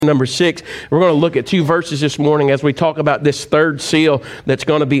number 6. We're going to look at 2 verses this morning as we talk about this third seal that's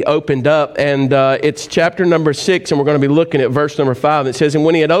going to be opened up. And it's chapter number 6, and we're going to be looking at verse number 5. It says, "And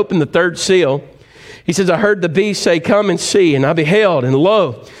when he had opened the third seal, he says, I heard the beast say, Come and see. And I beheld, and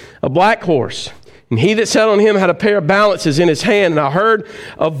lo, a black horse. And he that sat on him had a pair of balances in his hand. And I heard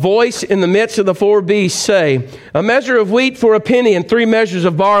a voice in the midst of the 4 beasts say, A measure of wheat for a penny, and 3 measures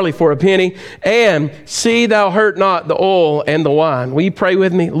of barley for a penny. And see thou hurt not the oil and the wine." Will you pray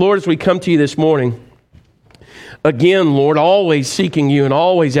with me? Lord, as we come to you this morning, again, Lord, always seeking you and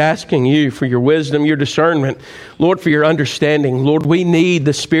always asking you for your wisdom, your discernment, Lord, for your understanding. Lord, we need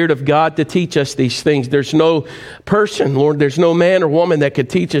the Spirit of God to teach us these things. There's no person, Lord, there's no man or woman that could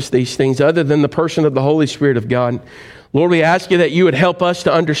teach us these things other than the person of the Holy Spirit of God. Lord, we ask you that you would help us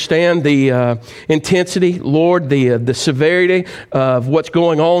to understand the intensity, Lord, the severity of what's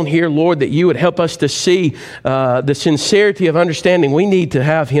going on here, Lord, that you would help us to see the sincerity of understanding. We need to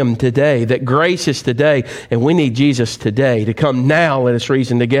have him today, that grace is today, and we need Jesus today to come now. Let us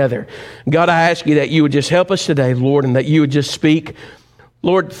reason together. God, I ask you that you would just help us today, Lord, and that you would just speak,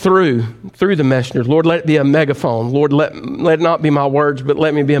 Lord, through the messengers. Lord, let it be a megaphone. Lord, let it not be my words, but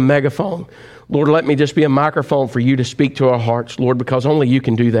let me be a megaphone. Lord, let me just be a microphone for you to speak to our hearts, Lord, because only you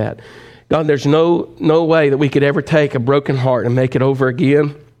can do that. God, there's no way that we could ever take a broken heart and make it over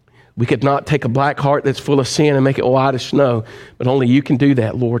again. We could not take a black heart that's full of sin and make it white as snow, but only you can do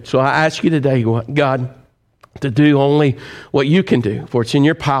that, Lord. So I ask you today, God, to do only what you can do, for it's in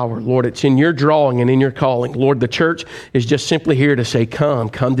your power, Lord. It's in your drawing and in your calling. Lord, the church is just simply here to say, come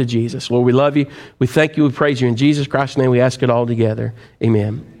to Jesus. Lord, we love you. We thank you. We praise you. In Jesus Christ's name, we ask it all together.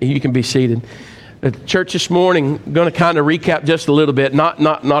 Amen. You can be seated. Church, this morning, I'm going to kind of recap just a little bit, not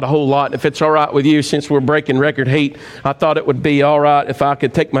a whole lot. If it's all right with you, since we're breaking record heat, I thought it would be all right if I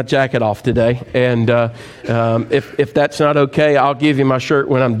could take my jacket off today. And if that's not okay, I'll give you my shirt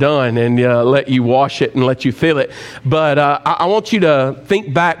when I'm done and let you wash it and let you feel it. But I want you to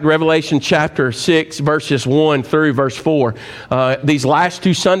think back to Revelation chapter 6, verses 1 through verse 4. These last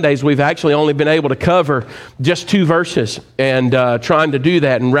 2 Sundays, we've actually only been able to cover just 2 verses, and trying to do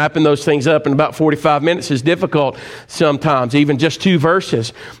that and wrapping those things up in about 45 minutes is difficult sometimes, even just 2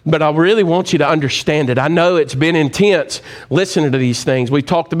 verses. But I really want you to understand it. I know it's been intense listening to these things. We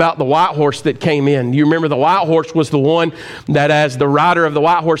talked about the white horse that came in. You remember the white horse was the one that, as the rider of the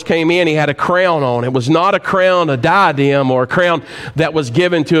white horse came in, he had a crown on. It was not a crown, a diadem, or a crown that was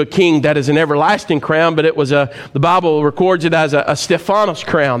given to a king that is an everlasting crown, but it was the Bible records it as a Stephanos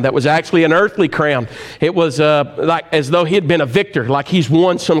crown that was actually an earthly crown. It was like as though he had been a victor, like he's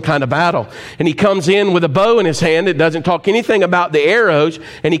won some kind of battle. And he comes in with a bow in his hand. It doesn't talk anything about the arrows.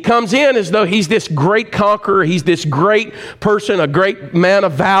 And he comes in as though he's this great conqueror. He's this great person, a great man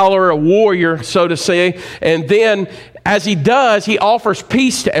of valor, a warrior, so to say. And then as he does, he offers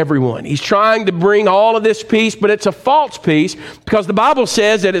peace to everyone. He's trying to bring all of this peace, but it's a false peace because the Bible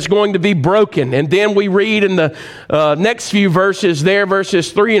says that it's going to be broken. And then we read in the next few verses there,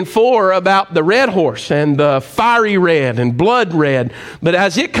 verses 3 and 4, about the red horse and the fiery red and blood red. But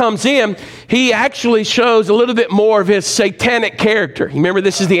as it comes in, he actually shows a little bit more of his satanic character. Remember,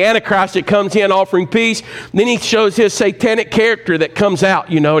 this is the Antichrist that comes in offering peace. Then he shows his satanic character that comes out,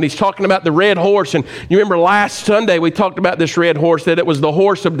 and he's talking about the red horse. And you remember last Sunday we talked about this red horse, that it was the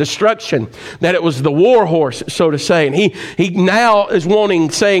horse of destruction, that it was the war horse, so to say. And he now is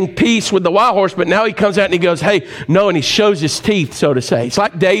saying peace with the white horse, but now he comes out and he goes, hey, no, and he shows his teeth, so to say. It's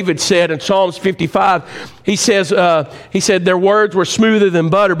like David said in Psalms 55. He said their words were smoother than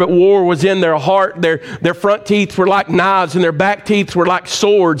butter, but war was in their heart. Their front teeth were like knives, and their back teeth were like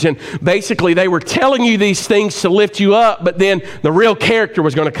swords. And basically, they were telling you these things to lift you up, but then the real character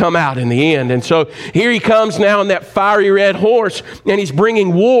was going to come out in the end. And so here he comes now in that fiery red horse, and he's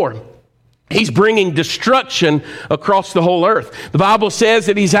bringing war. He's bringing destruction across the whole earth. The Bible says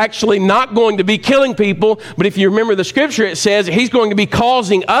that he's actually not going to be killing people, but if you remember the scripture, it says he's going to be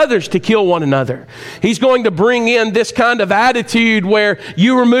causing others to kill one another. He's going to bring in this kind of attitude where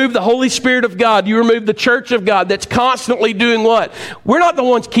you remove the Holy Spirit of God, you remove the church of God that's constantly doing what? We're not the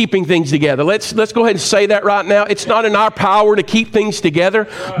ones keeping things together. Let's go ahead and say that right now. It's not in our power to keep things together,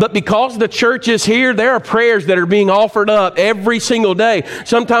 but because the church is here, there are prayers that are being offered up every single day,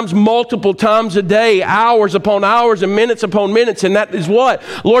 sometimes multiple times a day, hours upon hours and minutes upon minutes. And that is what?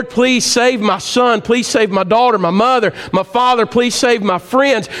 Lord, please save my son. Please save my daughter, my mother, my father. Please save my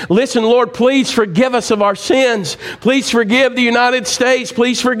friends. Listen, Lord, please forgive us of our sins. Please forgive the United States.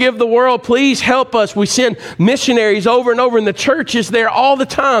 Please forgive the world. Please help us. We send missionaries over and over, and the church is there all the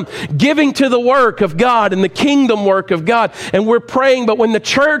time, giving to the work of God and the kingdom work of God. And we're praying, but when the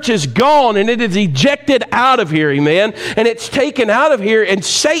church is gone and it is ejected out of here, amen, and it's taken out of here, and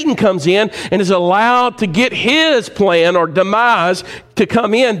Satan comes in and is allowed to get his plan or demise to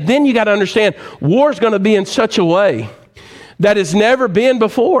come in, then you got to understand war is going to be in such a way that has never been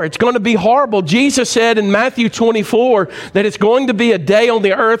before. It's going to be horrible. Jesus said in Matthew 24 that it's going to be a day on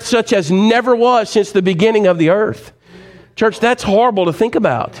the earth such as never was since the beginning of the earth. Church, that's horrible to think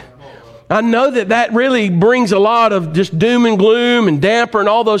about. I know that really brings a lot of just doom and gloom and damper and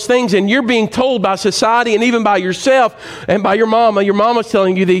all those things. And you're being told by society and even by yourself and by your mama. Your mama's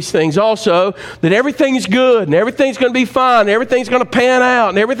telling you these things also, that everything's good and everything's going to be fine. And everything's going to pan out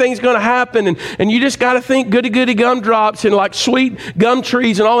and everything's going to happen. And you just got to think goody gumdrops and like sweet gum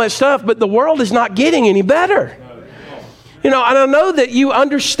trees and all that stuff. But the world is not getting any better. You know, and I know that you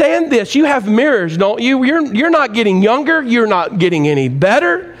understand this. You have mirrors, don't you? You're not getting younger. You're not getting any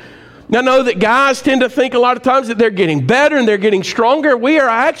better. Now, I know that guys tend to think a lot of times that they're getting better and they're getting stronger. We are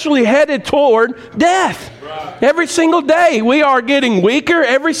actually headed toward death. Every single day, we are getting weaker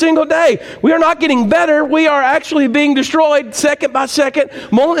every single day. We are not getting better. We are actually being destroyed second by second,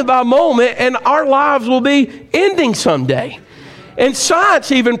 moment by moment, and our lives will be ending someday. And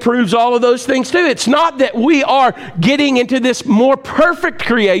science even proves all of those things too. It's not that we are getting into this more perfect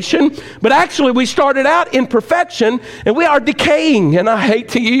creation, but actually we started out in perfection and we are decaying. And I hate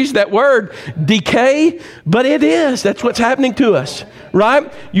to use that word, decay, but it is. That's what's happening to us,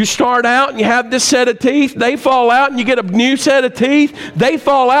 right? You start out and you have this set of teeth. They fall out and you get a new set of teeth. They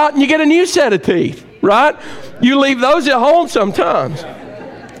fall out and you get a new set of teeth, right? You leave those at home sometimes.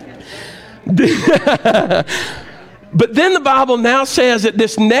 But then the Bible now says that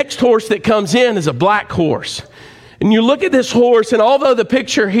this next horse that comes in is a black horse. And you look at this horse, and although the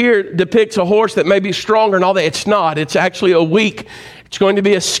picture here depicts a horse that may be stronger and all that, it's not. It's actually a weak. It's going to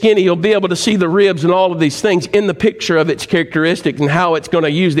be a skinny. You'll be able to see the ribs and all of these things in the picture of its characteristics and how it's going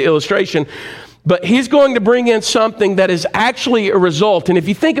to use the illustration. But he's going to bring in something that is actually a result. And if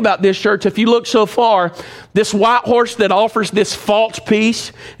you think about this, church, if you look so far, this white horse that offers this false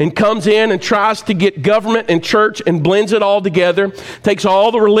peace and comes in and tries to get government and church and blends it all together, takes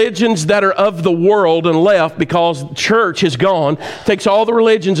all the religions that are of the world and left because church is gone, takes all the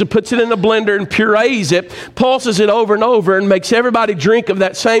religions and puts it in a blender and purees it, pulses it over and over and makes everybody drink of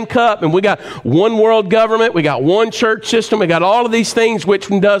that same cup. And we got one world government, we got one church system, we got all of these things, which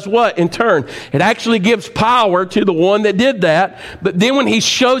does what in turn? It actually gives power to the one that did that. But then when he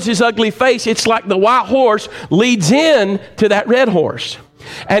shows his ugly face, it's like the white horse leads in to that red horse.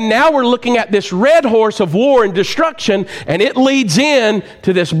 And now we're looking at this red horse of war and destruction, and it leads in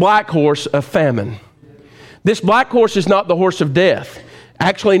to this black horse of famine. This black horse is not the horse of death.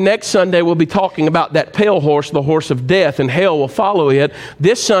 Actually, next Sunday, we'll be talking about that pale horse, the horse of death, and hell will follow it.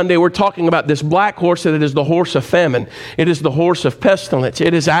 This Sunday, we're talking about this black horse, that it is the horse of famine. It is the horse of pestilence.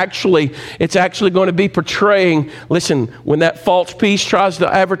 It's actually going to be portraying, listen, when that false peace tries to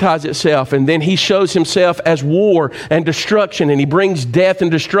advertise itself, and then he shows himself as war and destruction, and he brings death and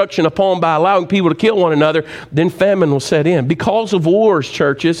destruction upon by allowing people to kill one another, then famine will set in. Because of wars,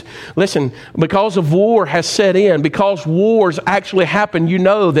 churches, listen, because of war has set in, because wars actually happen, you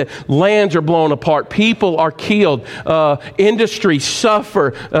know that lands are blown apart, people are killed, industries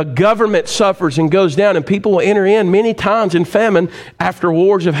suffer, government suffers and goes down, and people will enter in many times in famine after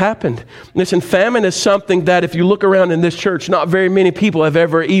wars have happened. Listen, famine is something that if you look around in this church, not very many people have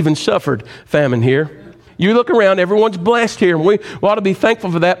ever even suffered famine here. You look around, everyone's blessed here, and we ought to be thankful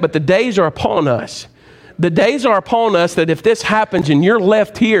for that, but the days are upon us. The days are upon us that if this happens and you're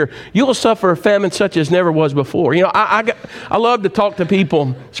left here, you'll suffer a famine such as never was before. You know, I love to talk to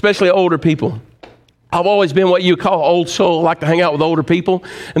people, especially older people. I've always been what you call old soul. I like to hang out with older people.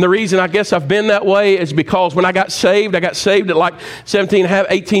 And the reason I guess I've been that way is because when I got saved at like 17 and a half,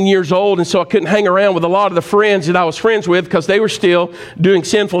 18 years old. And so I couldn't hang around with a lot of the friends that I was friends with because they were still doing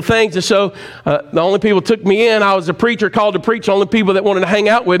sinful things. And so the only people that took me in, I was a preacher called to preach. The only people that wanted to hang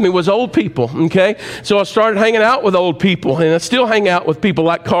out with me was old people. Okay. So I started hanging out with old people, and I still hang out with people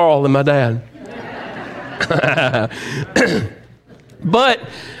like Carl and my dad. But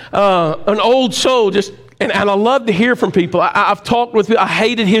an old soul just And I love to hear from people. I've talked with, I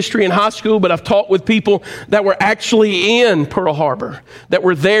hated history in high school, but I've talked with people that were actually in Pearl Harbor, that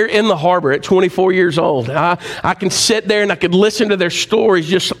were there in the harbor at 24 years old. I can sit there and I could listen to their stories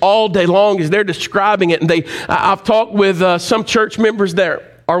just all day long as they're describing it. And I've talked with some church members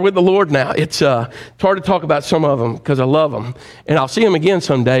that are with the Lord now. It's hard to talk about some of them because I love them. And I'll see them again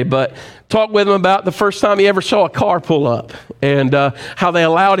someday, but talk with him about the first time he ever saw a car pull up and how they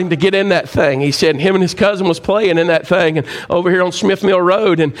allowed him to get in that thing. He said him and his cousin was playing in that thing and over here on Smith Mill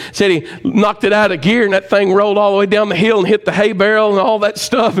Road, and said he knocked it out of gear and that thing rolled all the way down the hill and hit the hay barrel and all that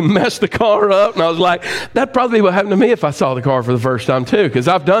stuff and messed the car up. And I was like, that'd probably what happened to me if I saw the car for the first time too, because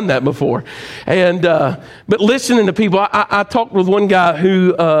I've done that before. And but listening to people, I talked with one guy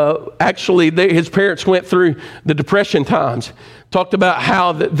who his parents went through the Depression times. Talked about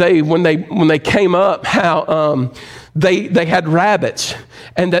how when they came up, how they had rabbits,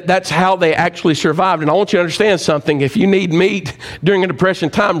 and that's how they actually survived. And I want you to understand something. If you need meat during a Depression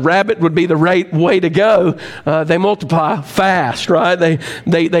time, rabbit would be the right way to go. They multiply fast, right?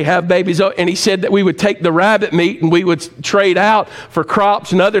 They have babies. And he said that we would take the rabbit meat and we would trade out for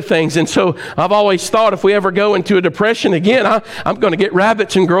crops and other things. And so I've always thought if we ever go into a Depression again, I'm going to get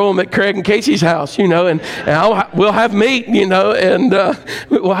rabbits and grow them at Craig and Casey's house, and we'll have meat, and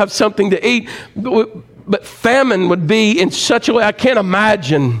we'll have something to eat. But famine would be in such a way, I can't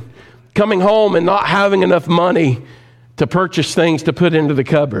imagine coming home and not having enough money to purchase things to put into the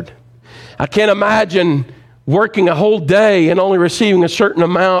cupboard. I can't imagine working a whole day and only receiving a certain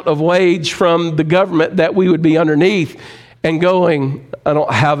amount of wage from the government that we would be underneath and going, I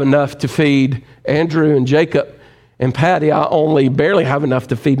don't have enough to feed Andrew and Jacob and Patty. I only barely have enough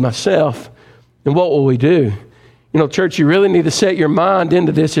to feed myself. And what will we do? Church, you really need to set your mind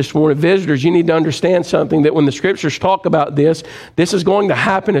into this morning. Visitors, you need to understand something, that when the scriptures talk about this is going to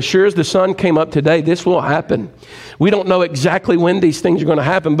happen. As sure as the sun came up today, this will happen. We don't know exactly when these things are going to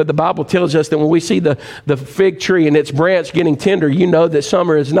happen, but the Bible tells us that when we see the fig tree and its branch getting tender, that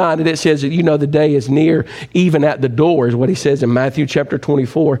summer is nigh. And it says that the day is near, even at the door, is what he says in Matthew chapter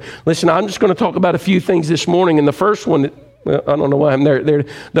 24. Listen, I'm just going to talk about a few things this morning. And the first one, well, I don't know why I'm there.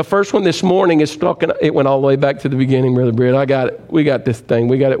 The first one this morning is talking. It went all the way back to the beginning, Brother Britt. I got it. We got this thing.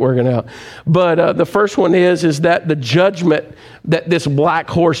 We got it working out. But the first one is that the judgment that this black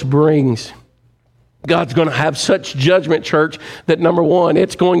horse brings. God's going to have such judgment, church, that number one,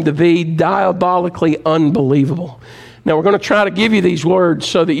 it's going to be diabolically unbelievable. Now, we're going to try to give you these words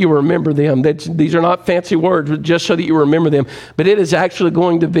so that you remember them. These are not fancy words, but just so that you remember them. But it is actually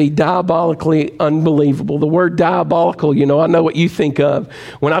going to be diabolically unbelievable. The word diabolical, I know what you think of.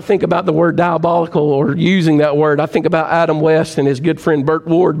 When I think about the word diabolical or using that word, I think about Adam West and his good friend Burt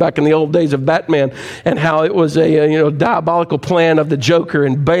Ward back in the old days of Batman, and how it was a diabolical plan of the Joker,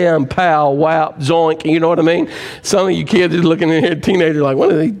 and bam, pow, whap, zoink. You know what I mean? Some of you kids are looking in here, teenagers, like,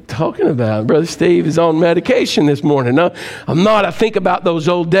 what are they talking about? Brother Steve is on medication this morning. No, I'm not. I think about those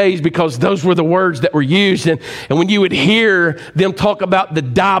old days because those were the words that were used. And when you would hear them talk about the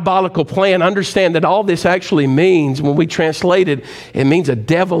diabolical plan, understand that all this actually means, when we translate it, it means a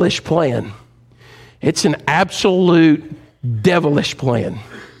devilish plan. It's an absolute devilish plan.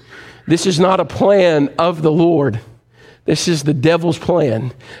 This is not a plan of the Lord. This is the devil's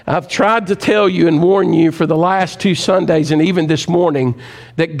plan. I've tried to tell you and warn you for the last 2 Sundays and even this morning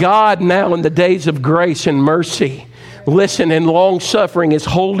that God now in the days of grace and mercy, listen, and long suffering, is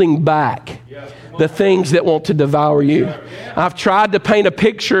holding back the things that want to devour you. I've tried to paint a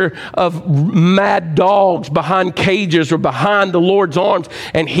picture of mad dogs behind cages or behind the Lord's arms,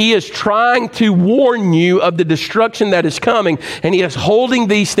 and He is trying to warn you of the destruction that is coming, and He is holding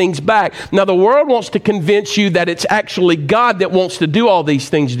these things back. Now, the world wants to convince you that it's actually God that wants to do all these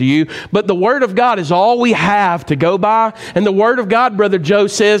things to you, but the Word of God is all we have to go by, and the Word of God, Brother Joe,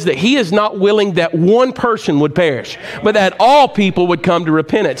 says that He is not willing that one person would perish, but that all people would come to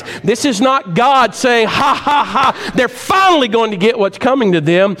repentance. This is not God saying, ha, ha, ha, they're finally going to get what's coming to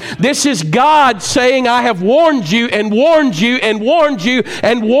them. This is God saying, I have warned you and warned you and warned you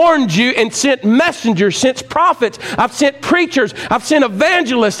and warned you, and sent messengers, sent prophets, I've sent preachers, I've sent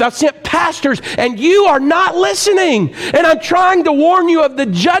evangelists, I've sent pastors, and you are not listening. And I'm trying to warn you of the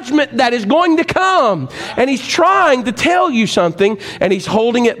judgment that is going to come. And He's trying to tell you something, and He's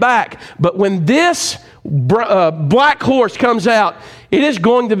holding it back. But when this black horse comes out, it is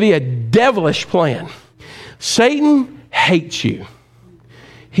going to be a devilish plan. Satan hates you.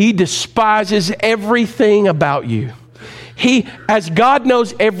 He despises everything about you. As God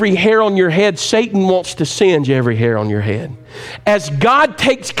knows every hair on your head, Satan wants to singe every hair on your head. As God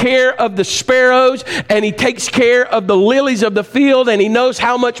takes care of the sparrows and he takes care of the lilies of the field and he knows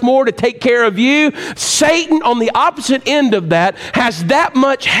how much more to take care of you, Satan on the opposite end of that has that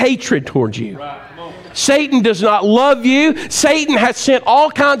much hatred towards you. Satan does not love you. Satan has sent all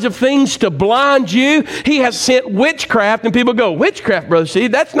kinds of things to blind you. He has sent witchcraft, and people go, witchcraft, brother, see,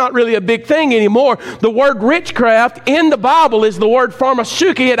 that's not really a big thing anymore. The word witchcraft in the Bible is the word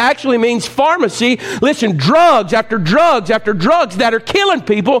pharmaceuti. It actually means pharmacy. Listen, drugs after drugs after drugs that are killing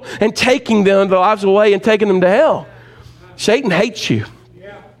people and taking their lives away and taking them to hell. Satan hates you.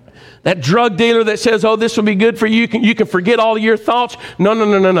 That drug dealer that says, oh, this will be good for you. You can forget all of your thoughts.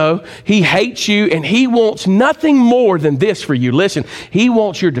 No. He hates you, and he wants nothing more than this for you. Listen, he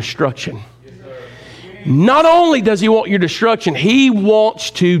wants your destruction. Not only does he want your destruction, he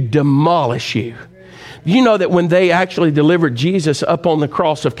wants to demolish you. You know that when they actually delivered Jesus up on the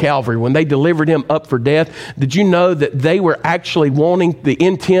cross of Calvary, when they delivered him up for death, did you know that they were actually wanting, the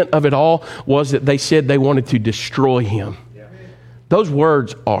intent of it all was that they said they wanted to destroy him. Those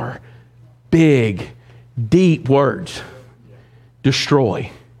words are big, deep words. Destroy.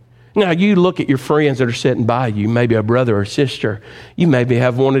 Now, you look at your friends that are sitting by you, maybe a brother or sister. You maybe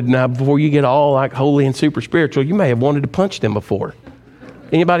have wanted, now before you get all like holy and super spiritual, you may have wanted to punch them before.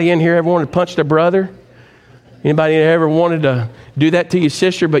 Anybody in here ever wanted to punch their brother? Anybody ever wanted to do that to your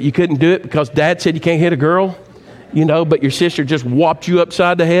sister, but you couldn't do it because dad said you can't hit a girl? You know, but your sister just whopped you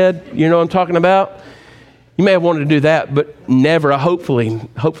upside the head? You know what I'm talking about? You may have wanted to do that, but never, hopefully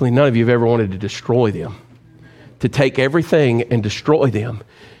none of you have ever wanted to destroy them, to take everything and destroy them.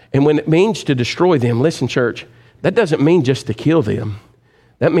 And when it means to destroy them, listen, church, that doesn't mean just to kill them.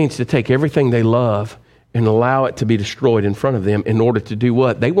 That means to take everything they love and allow it to be destroyed in front of them in order to do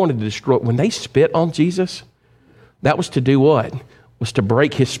what? They wanted to destroy, when they spit on Jesus, that was to do what? Was to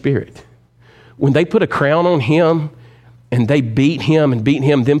break his spirit. When they put a crown on him, and they beat him,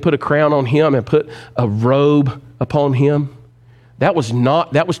 then put a crown on him and put a robe upon him. That was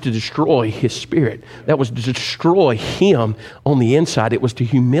to destroy his spirit. That was to destroy him on the inside. It was to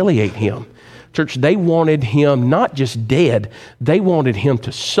humiliate him. Church, they wanted him not just dead, they wanted him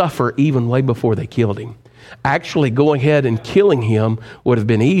to suffer even way before they killed him. Actually, going ahead and killing him would have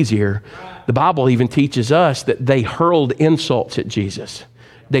been easier. The Bible even teaches us that they hurled insults at Jesus.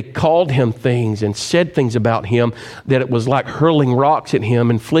 They called him things and said things about him that it was like hurling rocks at him,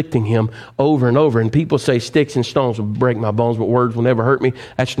 inflicting him over and over. And people say sticks and stones will break my bones, but words will never hurt me.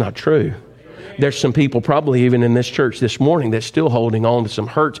 That's not true. There's some people probably even in this church this morning that's still holding on to some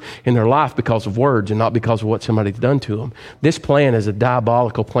hurts in their life because of words and not because of what somebody's done to them. This plan is a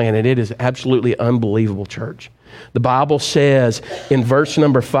diabolical plan, and it is absolutely unbelievable, church. The Bible says in verse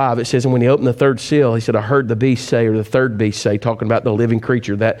number 5, it says, and when he opened the third seal, he said, I heard the beast say, or the third beast say, talking about the living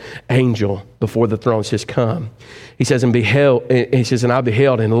creature, that angel before the throne says, come. He says, and I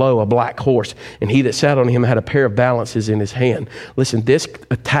beheld, and lo, a black horse, and he that sat on him had a pair of balances in his hand. Listen, this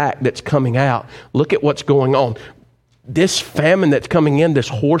attack that's coming out, look at what's going on. This famine that's coming in, this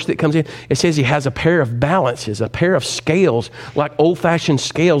horse that comes in, it says he has a pair of balances, a pair of scales, like old-fashioned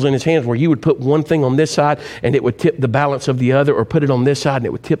scales in his hands, where you would put one thing on this side and it would tip the balance of the other, or put it on this side and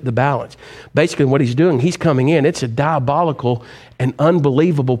it would tip the balance. Basically what he's doing, he's coming in. It's a diabolical and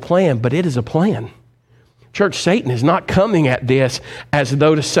unbelievable plan, but it is a plan. Church, Satan is not coming at this as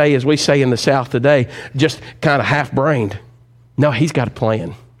though to say, as we say in the South today, just kind of half-brained. No, he's got a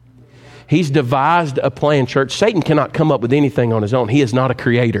plan. He's devised a plan, church. Satan cannot come up with anything on his own. He is not a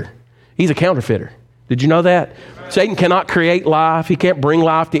creator. He's a counterfeiter. Did you know that? Satan cannot create life. He can't bring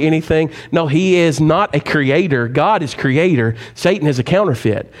life to anything. No, he is not a creator. God is creator. Satan is a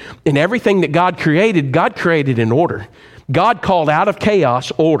counterfeit. And everything that God created in order. God called out of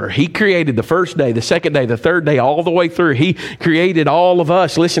chaos order. He created the first day, the second day, the third day, all the way through. He created all of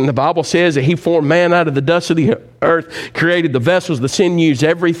us. Listen, the Bible says that he formed man out of the dust of the earth, created the vessels, the sinews,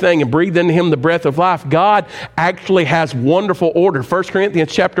 everything, and breathed into him the breath of life. God actually has wonderful order. 1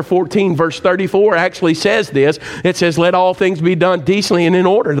 Corinthians chapter 14, verse 34 actually says this. It says, let all things be done decently and in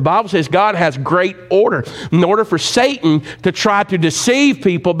order. The Bible says God has great order. In order for Satan to try to deceive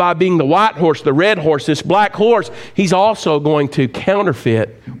people by being the white horse, the red horse, this black horse, he's also going to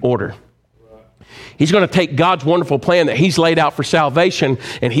counterfeit order. He's going to take God's wonderful plan that he's laid out for salvation,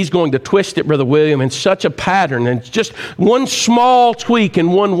 and he's going to twist it, Brother William, in such a pattern and just one small tweak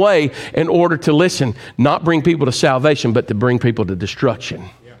in one way in order to, listen, not bring people to salvation, but to bring people to destruction.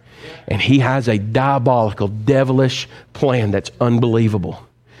 And he has a diabolical, devilish plan that's unbelievable.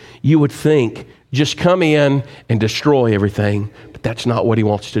 You would think, just come in and destroy everything, but that's not what he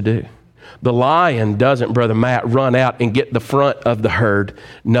wants to do. The lion doesn't, Brother Matt, run out and get the front of the herd.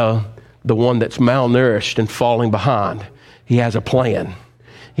 No, the one that's malnourished and falling behind. He has a plan.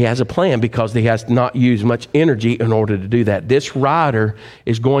 He has a plan because he has not used much energy in order to do that. This rider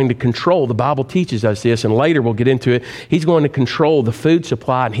is going to control, the Bible teaches us this, and later we'll get into it. He's going to control the food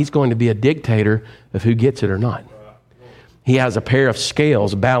supply, and he's going to be a dictator of who gets it or not. He has a pair of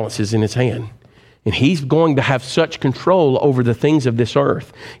scales, balances in his hand. And he's going to have such control over the things of this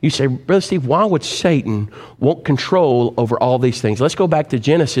earth. You say, Brother Steve, why would Satan want control over all these things? Let's go back to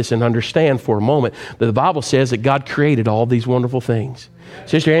Genesis and understand for a moment that the Bible says that God created all these wonderful things.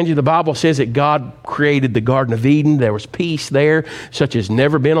 Sister Angie, the Bible says that God created the Garden of Eden. There was peace there, such as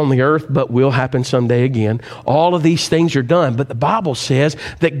never been on the earth, but will happen someday again. All of these things are done. But the Bible says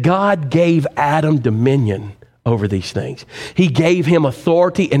that God gave Adam dominion over these things. He gave him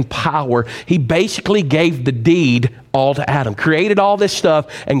authority and power. He basically gave the deed all to Adam, created all this stuff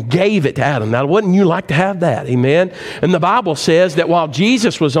and gave it to Adam. Now, wouldn't you like to have that? Amen. And the Bible says that while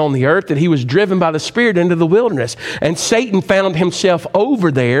Jesus was on the earth, that he was driven by the Spirit into the wilderness, and Satan found himself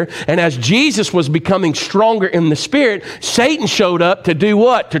over there. And as Jesus was becoming stronger in the Spirit, Satan showed up to do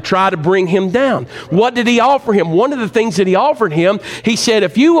what? To try to bring him down. What did he offer him? One of the things that he offered him, he said,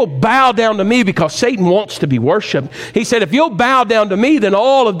 if you will bow down to me, because Satan wants to be worshiped. He said, if you'll bow down to me, then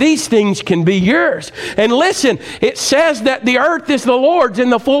all of these things can be yours. And listen, it says that the earth is the Lord's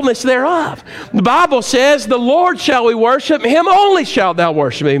and the fullness thereof. The Bible says, the Lord shall we worship, him only shalt thou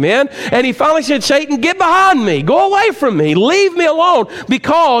worship. Amen. And he finally said, Satan, get behind me. Go away from me. Leave me alone,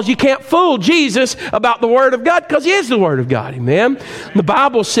 because you can't fool Jesus about the Word of God, because he is the Word of God. Amen. The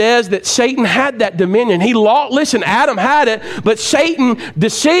Bible says that Satan had that dominion. Listen, Adam had it, but Satan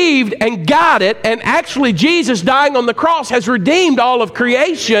deceived and got it. And actually, Jesus dying on the cross has redeemed all of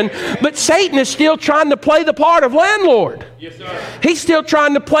creation, but Satan is still trying to play the part of landlord. Yes, sir. He's still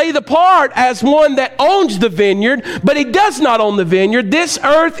trying to play the part as one that owns the vineyard, but he does not own the vineyard. This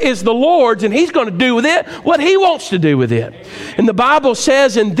earth is the Lord's, and he's going to do with it what he wants to do with it. And the Bible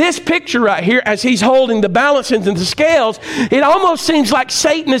says in this picture right here, as he's holding the balances and the scales, it almost seems like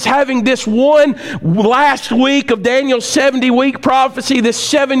Satan is having this one last week of Daniel's 70-week prophecy, this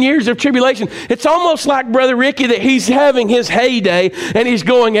 7 years of tribulation. It's almost like, Brother Ricky, that he's having his heyday, and he's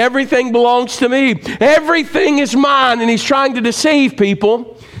going, everything belongs to me. Everything is mine, and he's trying to deceive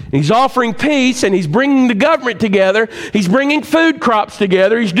people. He's offering peace, and he's bringing the government together. He's bringing food crops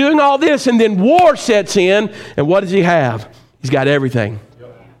together. He's doing all this, and then war sets in. And what does he have? He's got everything.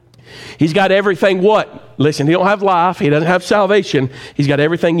 He's got everything what? Listen, he don't have life. He doesn't have salvation. He's got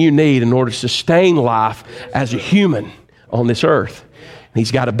everything you need in order to sustain life as a human on this earth. And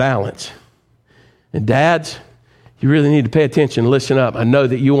he's got a balance. And dads, you really need to pay attention and listen up. I know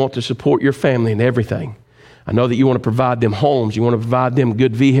that you want to support your family in everything. I know that you want to provide them homes. You want to provide them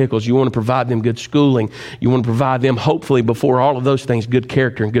good vehicles. You want to provide them good schooling. You want to provide them, hopefully, before all of those things, good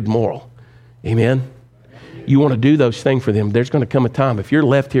character and good moral. Amen? You want to do those things for them. There's going to come a time, if you're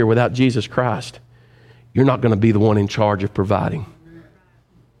left here without Jesus Christ, you're not going to be the one in charge of providing.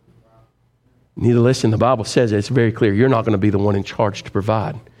 You need to listen. The Bible says it's very clear. You're not going to be the one in charge to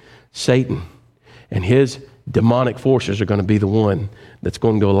provide. Satan and his demonic forces are going to be the one that's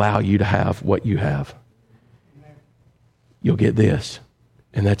going to allow you to have what you have. You'll get this,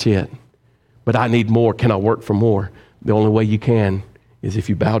 and that's it. But I need more. Can I work for more? The only way you can is if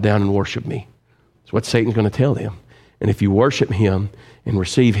you bow down and worship me. That's what Satan's going to tell them. And if you worship him and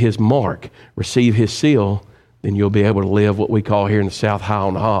receive his mark, receive his seal, then you'll be able to live what we call here in the South high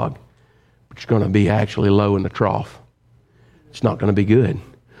on the hog. But you're going to be actually low in the trough. It's not going to be good.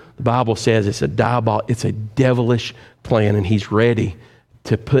 The Bible says it's a devilish plan, and he's ready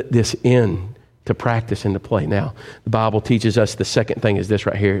to put this in to practice and to play. Now, the Bible teaches us the second thing is this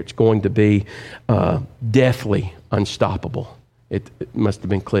right here. It's going to be deathly unstoppable. It must have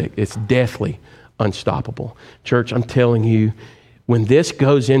been clicked. It's deathly unstoppable. Church, I'm telling you, when this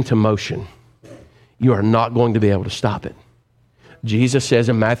goes into motion, you are not going to be able to stop it. Jesus says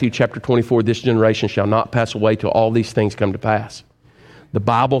in Matthew chapter 24, this generation shall not pass away till all these things come to pass. The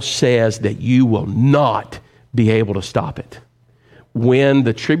Bible says that you will not be able to stop it. When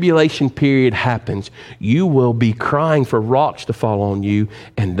the tribulation period happens, you will be crying for rocks to fall on you,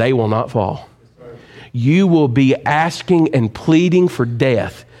 and they will not fall. You will be asking and pleading for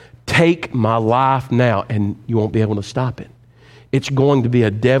death. Take my life now, and you won't be able to stop it. It's going to be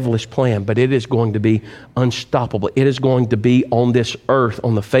a devilish plan, but it is going to be unstoppable. It is going to be on this earth,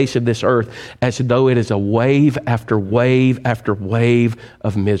 on the face of this earth, as though it is a wave after wave after wave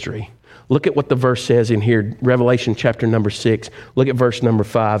of misery. Look at what the verse says in here, Revelation chapter number 6. Look at verse number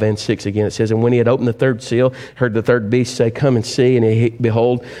 5 and 6 again. It says, and when he had opened the third seal, heard the third beast say, come and see. And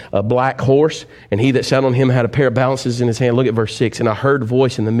behold, a black horse, and he that sat on him had a pair of balances in his hand. Look at verse 6. And I heard a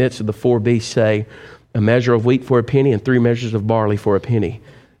voice in the midst of the four beasts say, a measure of wheat for a penny and 3 measures of barley for a penny,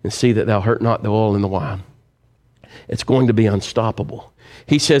 and see that thou hurt not the oil and the wine. It's going to be unstoppable.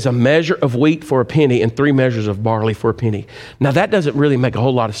 He says a measure of wheat for a penny and 3 measures of barley for a penny. Now that doesn't really make a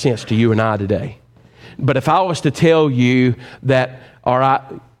whole lot of sense to you and I today. But if I was to tell you that, all right,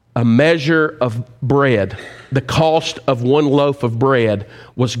 a measure of bread, the cost of 1 loaf of bread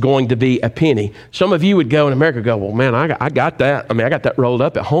was going to be a penny. Some of you would go in America, go, well, man, I got that. I got that rolled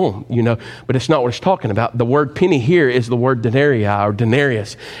up at home, but it's not what it's talking about. The word penny here is the word denarii or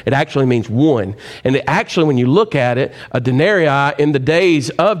denarius. It actually means one. And actually, when you look at it, a denarii in the days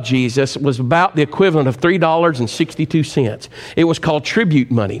of Jesus was about the equivalent of $3.62. It was called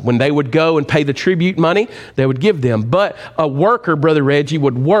tribute money. When they would go and pay the tribute money, they would give them. But a worker, Brother Reggie,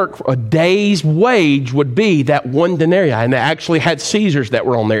 would work for a day's wage would be that 1 denarii. And they actually had Caesars that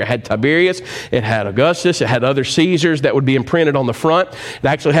were on there. It had Tiberius, it had Augustus, it had other Caesars that would be imprinted on the front. It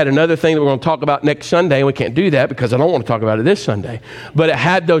actually had another thing that we're going to talk about next Sunday, and we can't do that because I don't want to talk about it this Sunday. But it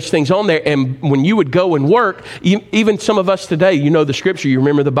had those things on there, and when you would go and work, even some of us today, the scripture, you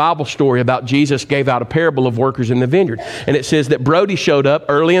remember the Bible story about Jesus gave out a parable of workers in the vineyard. And it says that Brody showed up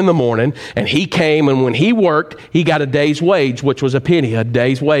early in the morning, and he came, and when he worked, he got a day's wage, which was a penny. A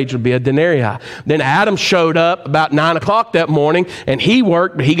day's wage would be a denarii. Then Adam showed up about 9 o'clock that morning, and he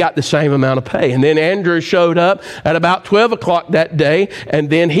worked, but he got the same amount of pay. And then Andrew showed up at about 12 o'clock that day, and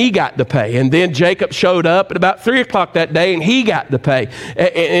then he got the pay. And then Jacob showed up at about 3 o'clock that day, and he got the pay.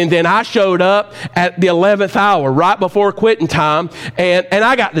 And then I showed up at the 11th hour, right before quitting time, and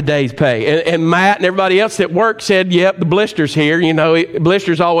I got the day's pay. And Matt and everybody else that worked said, yep, the blister's here.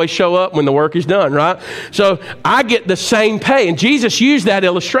 Blisters always show up when the work is done, right? So I get the same pay. And Jesus used that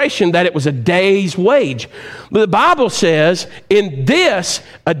illustration that it was a day's wage. But the Bible says in this,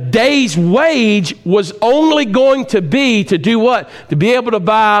 a day's wage was only going to be to do what? To be able to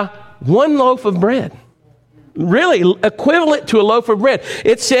buy 1 loaf of bread. Really equivalent to a loaf of bread.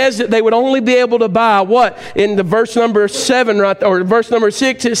 It says that they would only be able to buy what? In the verse number 7, right, or verse number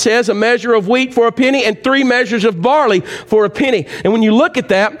 6, it says a measure of wheat for a penny and 3 measures of barley for a penny. And when you look at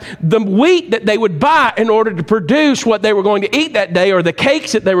that, the wheat that they would buy in order to produce what they were going to eat that day, or the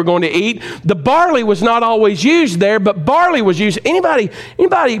cakes that they were going to eat, the barley was not always used there, but barley was used. Anybody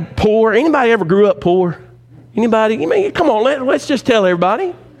poor? Anybody ever grew up poor? Anybody? Come on, let's just tell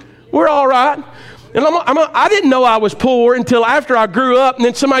everybody. We're all right. And I didn't know I was poor until after I grew up, and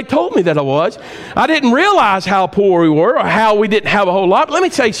then somebody told me that I was. I didn't realize how poor we were or how we didn't have a whole lot. Let me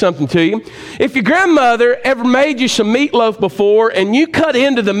say something to you. If your grandmother ever made you some meatloaf before, and you cut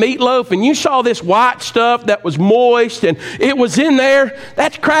into the meatloaf and you saw this white stuff that was moist and it was in there,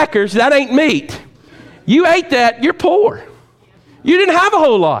 that's crackers. That ain't meat. You ate that, you're poor. You didn't have a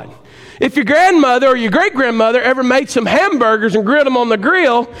whole lot. If your grandmother or your great-grandmother ever made some hamburgers and grilled them on the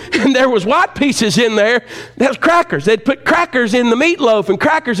grill and there was white pieces in there, that was crackers. They'd put crackers in the meatloaf and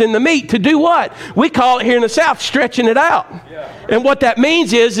crackers in the meat to do what? We call it here in the South stretching it out. Yeah. And what that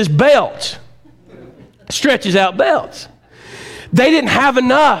means is belts. Stretches out belts. They didn't have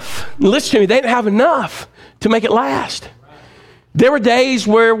enough. Listen to me. They didn't have enough to make it last. There were days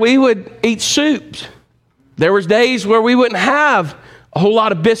where we would eat soups. There was days where we wouldn't have a whole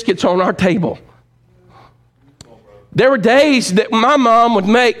lot of biscuits on our table. There were days that my mom would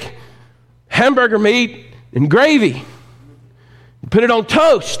make hamburger meat and gravy, put it on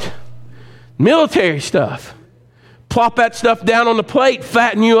toast, military stuff, plop that stuff down on the plate,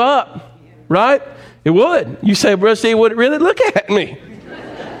 fatten you up, right? It would. You say, Brother Steve, would it really? Look at me.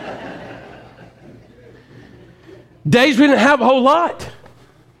 Days we didn't have a whole lot.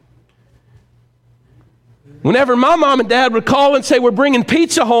 Whenever my mom and dad would call and say, we're bringing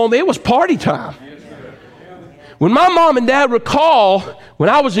pizza home, it was party time. When my mom and dad would call when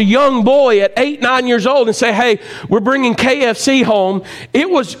I was a young boy at 8, 9 years old and say, hey, we're bringing KFC home, it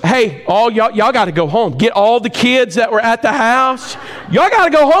was, hey, all y'all got to go home. Get all the kids that were at the house. Y'all got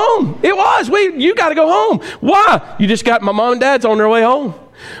to go home. It was. You got to go home. Why? You just got my mom and dad's on their way home.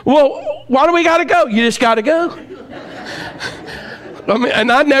 Well, why do we got to go? You just got to go. I mean, and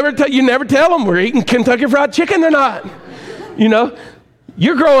you never tell them we're eating Kentucky Fried Chicken or not.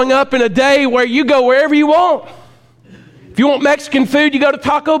 You're growing up in a day where you go wherever you want. If you want Mexican food, you go to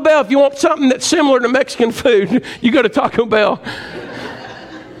Taco Bell. If you want something that's similar to Mexican food, you go to Taco Bell.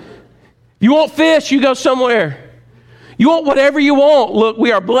 You want fish, you go somewhere. You want whatever you want. Look,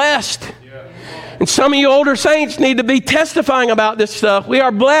 we are blessed. And some of you older saints need to be testifying about this stuff. We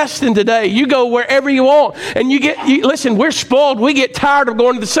are blessed in today. You go wherever you want. And listen, we're spoiled. We get tired of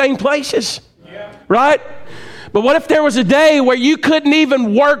going to the same places. Yeah. Right? But what if there was a day where you couldn't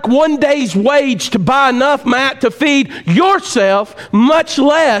even work one day's wage to buy enough, Matt, to feed yourself, much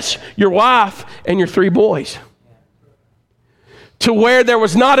less your wife and your 3 boys? To where there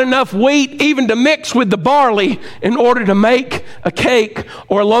was not enough wheat even to mix with the barley in order to make a cake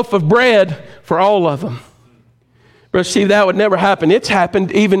or a loaf of bread for all of them. Brother Steve, that would never happen. It's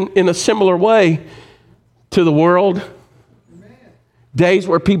happened even in a similar way to the world. Days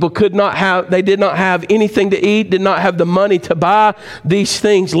where people did not have anything to eat, did not have the money to buy these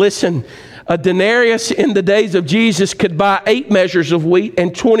things. Listen, a denarius in the days of Jesus could buy 8 measures of wheat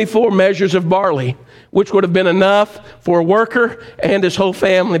and 24 measures of barley, which would have been enough for a worker and his whole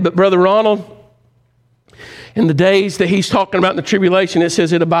family. But Brother Ronald, in the days that he's talking about in the tribulation, it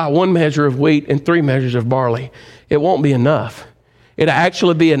says it'll buy 1 measure of wheat and 3 measures of barley. It won't be enough. It'll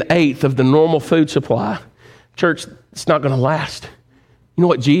actually be 1/8 of the normal food supply. Church, it's not going to last. You know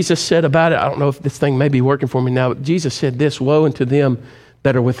what Jesus said about it? I don't know if this thing may be working for me now, but Jesus said this: woe unto them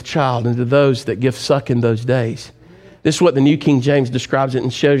that are with child and to those that give suck in those days. This is what the New King James describes it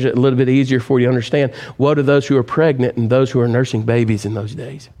and shows it a little bit easier for you to understand. Woe to those who are pregnant and those who are nursing babies in those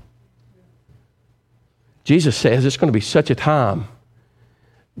days. Jesus says it's going to be such a time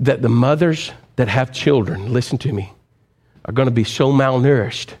that the mothers that have children, listen to me, are going to be so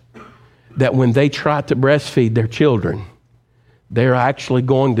malnourished that when they try to breastfeed their children, they're actually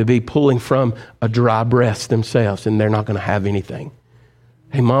going to be pulling from a dry breast themselves, and they're not going to have anything.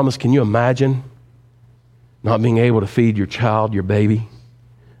 Hey, mamas, can you imagine not being able to feed your child, your baby,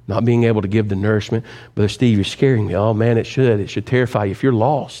 not being able to give the nourishment? Brother Steve, you're scaring me. Oh, man, it should. It should terrify you. If you're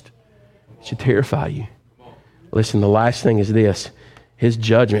lost, it should terrify you. Listen, the last thing is this. His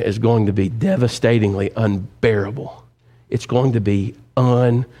judgment is going to be devastatingly unbearable. It's going to be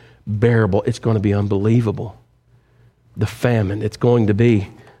unbearable. It's going to be unbelievable. The famine, it's going to be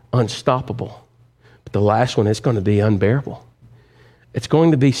unstoppable. But the last one is going to be unbearable. It's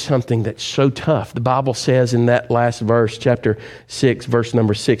going to be something that's so tough. The Bible says in that last verse, chapter 6, verse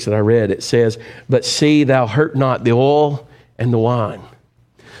number 6 that I read, it says, but see, thou hurt not the oil and the wine.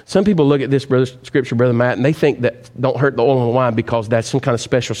 Some people look at this scripture, Brother Matt, and they think that don't hurt the oil and the wine because that's some kind of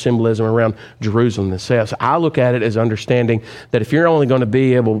special symbolism around Jerusalem themselves. I look at it as understanding that if you're only going to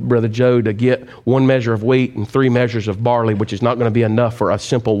be able, Brother Joe, to get 1 measure of wheat and 3 measures of barley, which is not going to be enough for a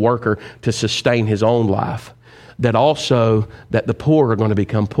simple worker to sustain his own life, that also that the poor are going to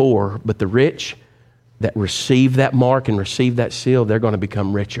become poor, but the rich that receive that mark and receive that seal, they're going to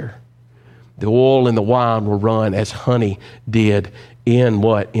become richer. The oil and the wine will run as honey did in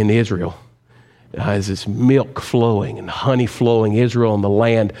what? In Israel. As this milk flowing and honey flowing, Israel and the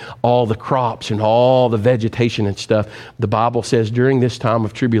land, all the crops and all the vegetation and stuff. The Bible says during this time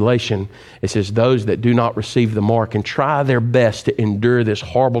of tribulation, it says those that do not receive the mark and try their best to endure this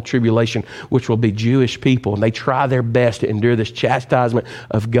horrible tribulation, which will be Jewish people, and they try their best to endure this chastisement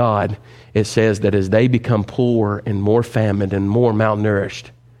of God. It says that as they become poor and more famine and more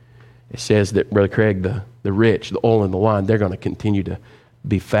malnourished, it says that, Brother Craig, the rich, the oil and the wine, they're going to continue to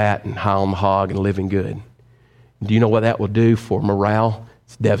be fat and high on the hog and living good. Do you know what that will do for morale?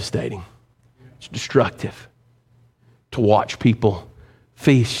 It's devastating. It's destructive to watch people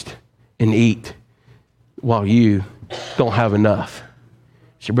feast and eat while you don't have enough.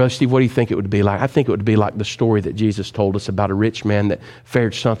 So, Brother Steve, what do you think it would be like? I think it would be like the story that Jesus told us about a rich man that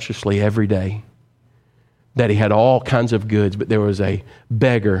fared sumptuously every day, that he had all kinds of goods, but there was a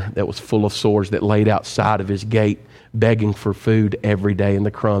beggar that was full of sores that laid outside of his gate begging for food every day and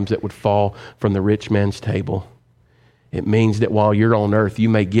the crumbs that would fall from the rich man's table. It means that while you're on earth, you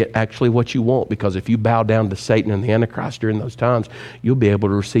may get actually what you want, because if you bow down to Satan and the Antichrist during those times, you'll be able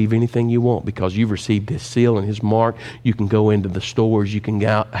to receive anything you want because you've received his seal and his mark. You can go into the stores. You can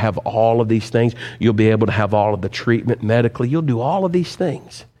have all of these things. You'll be able to have all of the treatment medically. You'll do all of these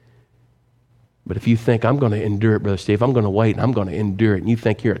things. But if you think, I'm going to endure it, Brother Steve, I'm going to wait and I'm going to endure it, and you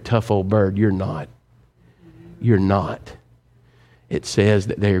think you're a tough old bird, you're not. You're not. It says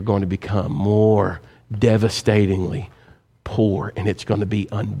that they are going to become more devastatingly poor, and it's going to be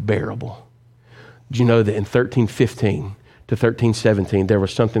unbearable. Do you know that in 1315 to 1317, there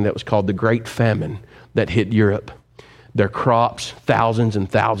was something that was called the Great Famine that hit Europe? Their crops, thousands and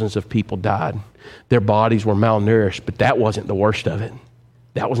thousands of people died. Their bodies were malnourished, but that wasn't the worst of it.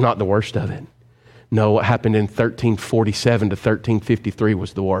 That was not the worst of it. No, what happened in 1347 to 1353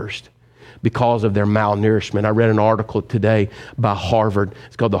 was the worst because of their malnourishment. I read an article today by Harvard.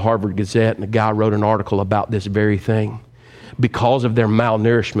 It's called the Harvard Gazette, and the guy wrote an article about this very thing. Because of their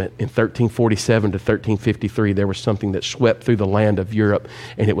malnourishment in 1347 to 1353, there was something that swept through the land of Europe,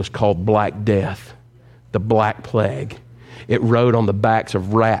 and it was called Black Death, the Black Plague. It rode on the backs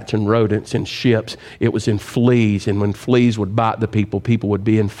of rats and rodents and ships. It was in fleas, and when fleas would bite the people, people would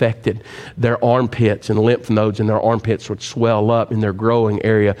be infected. Their armpits and lymph nodes in their armpits would swell up in their growing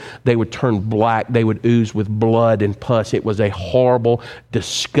area. They would turn black. They would ooze with blood and pus. It was a horrible,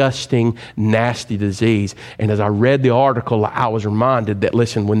 disgusting, nasty disease. And as I read the article, I was reminded that,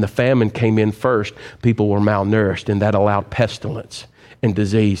 listen, when the famine came in first, people were malnourished, and that allowed pestilence and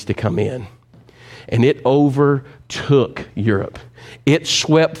disease to come in. And it overtook Europe. It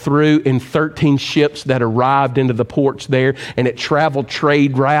swept through in 13 ships that arrived into the ports there, and it traveled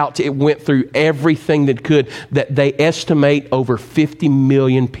trade routes. It went through everything that could. That they estimate over 50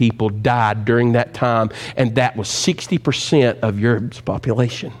 million people died during that time, and that was 60% of Europe's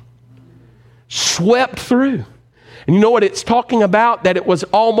population. Swept through. And you know what it's talking about? That it was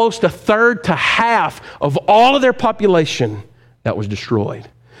almost a third to half of all of their population that was destroyed.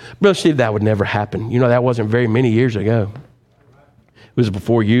 Brother Steve, that would never happen. You know, that wasn't very many years ago. It was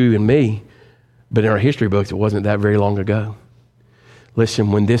before you and me. But in our history books, it wasn't that very long ago.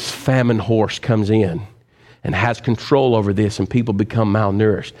 Listen, when this famine horse comes in and has control over this and people become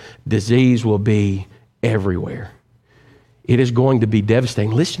malnourished, disease will be everywhere. It is going to be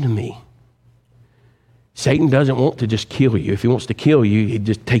devastating. Listen to me. Satan doesn't want to just kill you. If he wants to kill you, he'd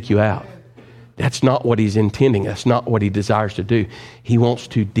just take you out. That's not what he's intending. That's not what he desires to do. He wants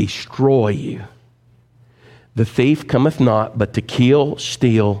to destroy you. The thief cometh not, but to kill,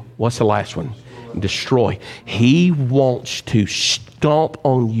 steal. What's the last one? Destroy. He wants to stomp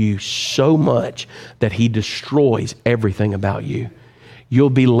on you so much that he destroys everything about you. You'll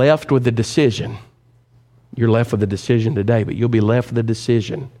be left with the decision. You're left with the decision today, but you'll be left with the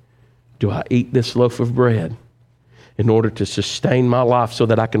decision. Do I eat this loaf of bread in order to sustain my life so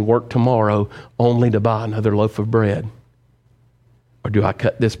that I can work tomorrow only to buy another loaf of bread? Or do I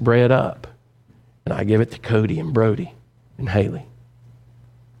cut this bread up and I give it to Cody and Brody and Haley?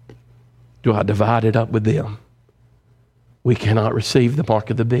 Do I divide it up with them? We cannot receive the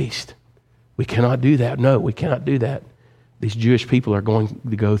mark of the beast. We cannot do that. No, we cannot do that. These Jewish people are going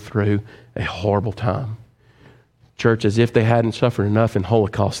to go through a horrible time. Church, as if they hadn't suffered enough in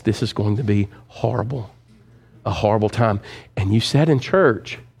Holocaust, this is going to be horrible. A horrible time. And you sat in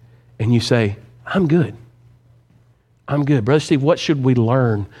church and you say, I'm good. I'm good. Brother Steve, what should we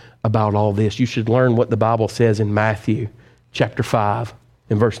learn about all this? You should learn what the Bible says in Matthew chapter 5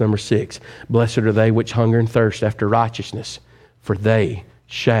 and verse number 6. Blessed are they which hunger and thirst after righteousness, for they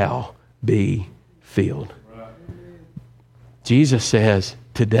shall be filled. Jesus says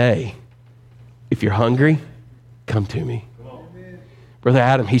today, if you're hungry, come to me. Brother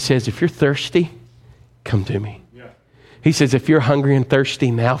Adam, he says, if you're thirsty, come to me. Yeah. He says, if you're hungry and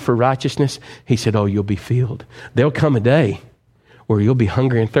thirsty now for righteousness, he said, oh, you'll be filled. There'll come a day where you'll be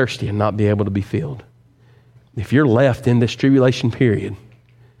hungry and thirsty and not be able to be filled. If you're left in this tribulation period,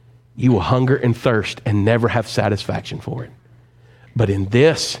 you will hunger and thirst and never have satisfaction for it. But in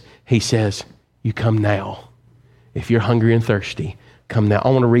this, he says, you come now. If you're hungry and thirsty, come now. I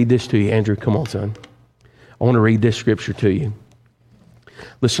want to read this to you. Andrew, come on, son. I want to read this scripture to you.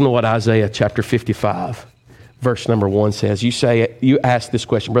 Listen to what Isaiah chapter 55, verse number 1 says. You ask this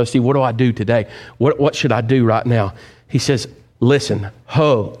question, Brother Steve, what do I do today? What should I do right now? He says, listen,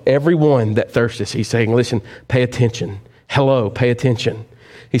 ho, everyone that thirsteth. He's saying, listen, pay attention. Hello, pay attention.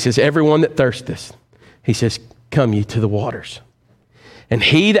 He says, everyone that thirsteth. He says, come ye to the waters. And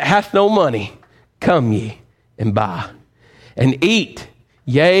he that hath no money, come ye and buy. And eat,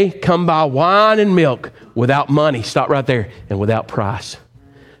 yea, come buy wine and milk without money. Stop right there. And without price.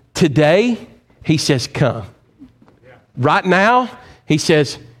 Today, he says, come. Right now, he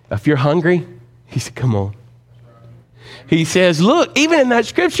says, if you're hungry, he said, come on. He says, look, even in that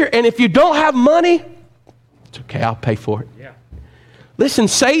scripture, and if you don't have money, it's okay, I'll pay for it. Yeah. Listen,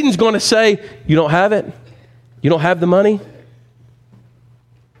 Satan's going to say, you don't have it? You don't have the money?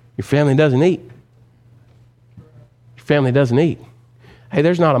 Your family doesn't eat. Your family doesn't eat. Hey,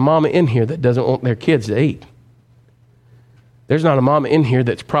 there's not a mama in here that doesn't want their kids to eat. There's not a mama in here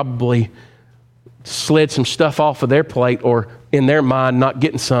that's probably slid some stuff off of their plate or in their mind not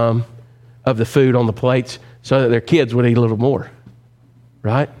getting some of the food on the plates so that their kids would eat a little more,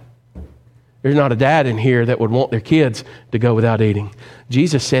 right? There's not a dad in here that would want their kids to go without eating.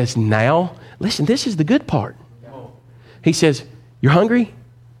 Jesus says now, listen, this is the good part. He says, you're hungry?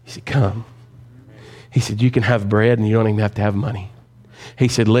 He said, come. He said, you can have bread and you don't even have to have money. He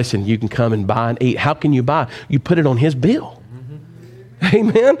said, listen, you can come and buy and eat. How can you buy? You put it on his bill.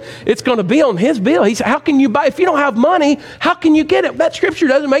 Amen. It's going to be on his bill. He said, how can you buy? If you don't have money, how can you get it? That scripture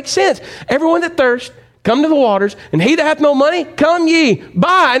doesn't make sense. Everyone that thirsts, Come to the waters, and he that hath no money, come ye,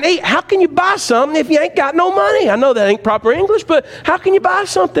 buy and eat. How can you buy something if you ain't got no money? I know that ain't proper English, but how can you buy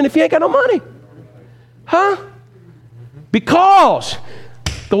something if you ain't got no money? Huh? Because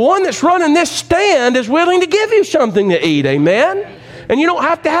the one that's running this stand is willing to give you something to eat, amen? And you don't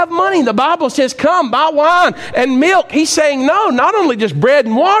have to have money. The Bible says, come, buy wine and milk. He's saying, no, not only just bread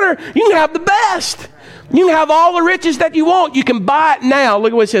and water, you can have the best. You can have all the riches that you want. You can buy it now.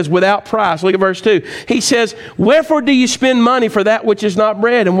 Look at what it says, without price. Look at verse 2. He says, wherefore do you spend money for that which is not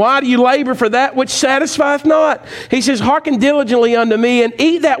bread? And why do you labor for that which satisfieth not? He says, hearken diligently unto me, and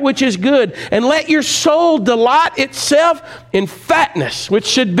eat that which is good, and let your soul delight itself in fatness, which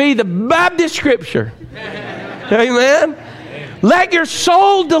should be the Baptist scripture. Amen. Let your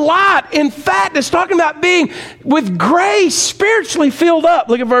soul delight in fatness. Talking about being with grace, spiritually filled up.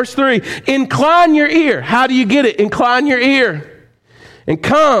 Look at verse 3. Incline your ear. How do you get it? Incline your ear. And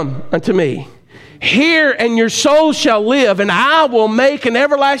come unto me. Hear, and your soul shall live, and I will make an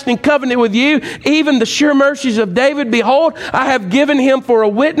everlasting covenant with you, even the sure mercies of David. Behold, I have given him for a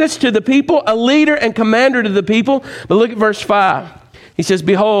witness to the people, a leader and commander to the people. But look at verse 5. He says,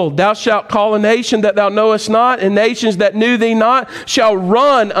 behold, thou shalt call a nation that thou knowest not, and nations that knew thee not shall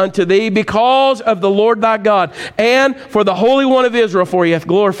run unto thee because of the Lord thy God, and for the Holy One of Israel, for he hath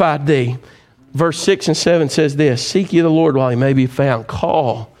glorified thee. Verse 6 and 7 says this, seek ye the Lord while he may be found.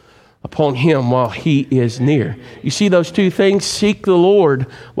 Call upon him while he is near. You see those two things? Seek the Lord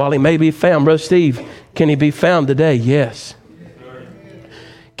while he may be found. Brother Steve, can he be found today? Yes.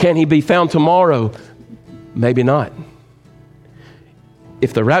 Can he be found tomorrow? Maybe not.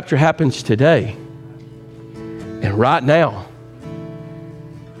 If the rapture happens today and right now,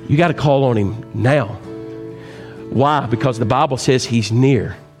 you got to call on him now. Why? Because the Bible says he's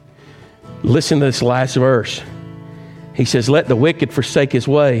near. Listen to this last verse. He says, let the wicked forsake his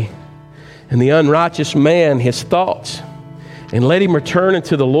way, and the unrighteous man his thoughts, and let him return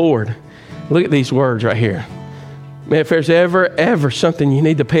unto the Lord. Look at these words right here. Man, if there's ever something you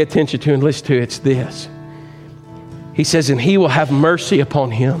need to pay attention to and listen to, it's this. He says, and he will have mercy upon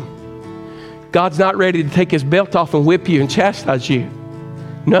him. God's not ready to take his belt off and whip you and chastise you.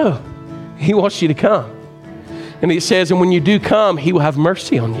 No, he wants you to come. And he says, and when you do come, he will have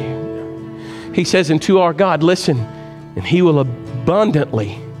mercy on you. He says, and to our God, listen, and he will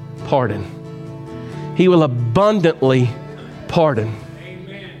abundantly pardon. He will abundantly pardon.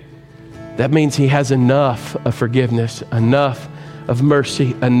 Amen. That means he has enough of forgiveness, enough of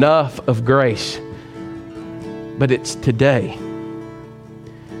mercy, enough of grace. But it's today.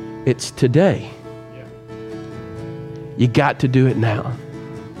 It's today. You got to do it now.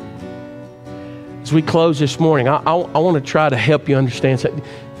 As we close this morning, I want to try to help you understand something.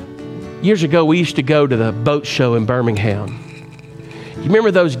 Years ago, we used to go to the boat show in Birmingham. You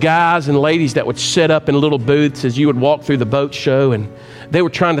remember those guys and ladies that would set up in little booths as you would walk through the boat show, and they were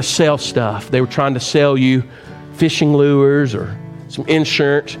trying to sell stuff. They were trying to sell you fishing lures or some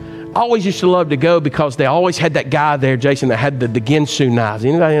insurance. I always used to love to go because they always had that guy there, Jason, that had the Ginsu knives.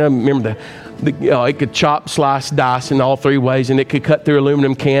 Anybody remember it could chop, slice, dice in all three ways, and it could cut through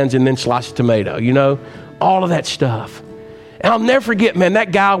aluminum cans and then slice a tomato, all of that stuff. And I'll never forget, man,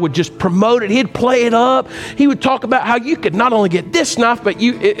 that guy would just promote it. He'd play it up. He would talk about how you could not only get this knife, but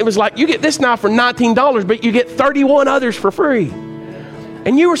it was like you get this knife for $19, but you get 31 others for free.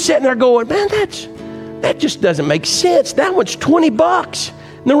 And you were sitting there going, man, that just doesn't make sense. That one's $20.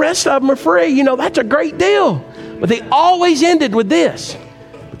 And the rest of them are free. That's a great deal. But they always ended with this.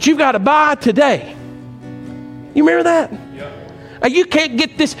 But you've got to buy today. You remember that? Yeah. You can't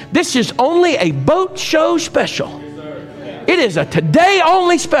get this. This is only a boat show special. Yes, it is a today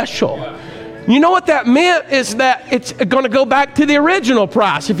only special. Yeah. You know what that meant is that it's going to go back to the original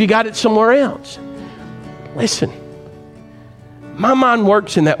price if you got it somewhere else. Listen, my mind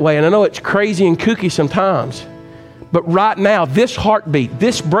works in that way. And I know it's crazy and kooky sometimes. But right now, this heartbeat,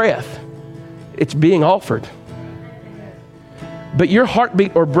 this breath, it's being offered. But your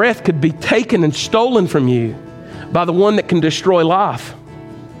heartbeat or breath could be taken and stolen from you by the one that can destroy life.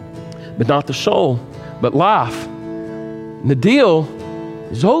 But not the soul, but life. And the deal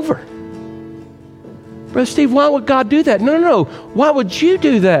is over. Brother Steve, why would God do that? No. Why would you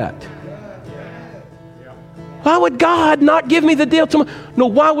do that? Why would God not give me the deal tomorrow? No,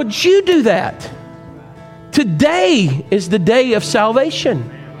 why would you do that? Today is the day of salvation.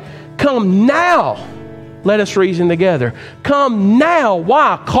 Come now, let us reason together. Come now.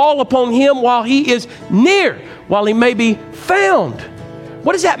 Why? Call upon him while he is near, while he may be found.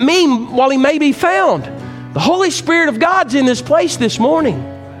 What does that mean, while he may be found? The Holy Spirit of God's in this place this morning.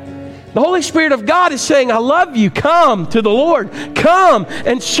 The Holy Spirit of God is saying, I love you. Come to the Lord. Come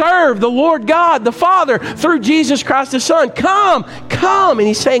and serve the Lord God, the Father, through Jesus Christ, the Son. Come, come. And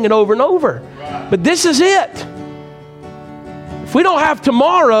He's saying it over and over. But this is it. If we don't have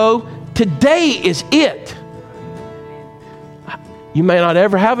tomorrow, today is it. You may not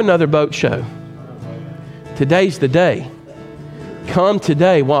ever have another boat show. Today's the day. Come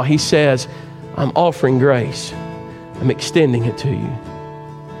today while He says, I'm offering grace. I'm extending it to you.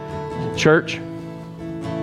 Church,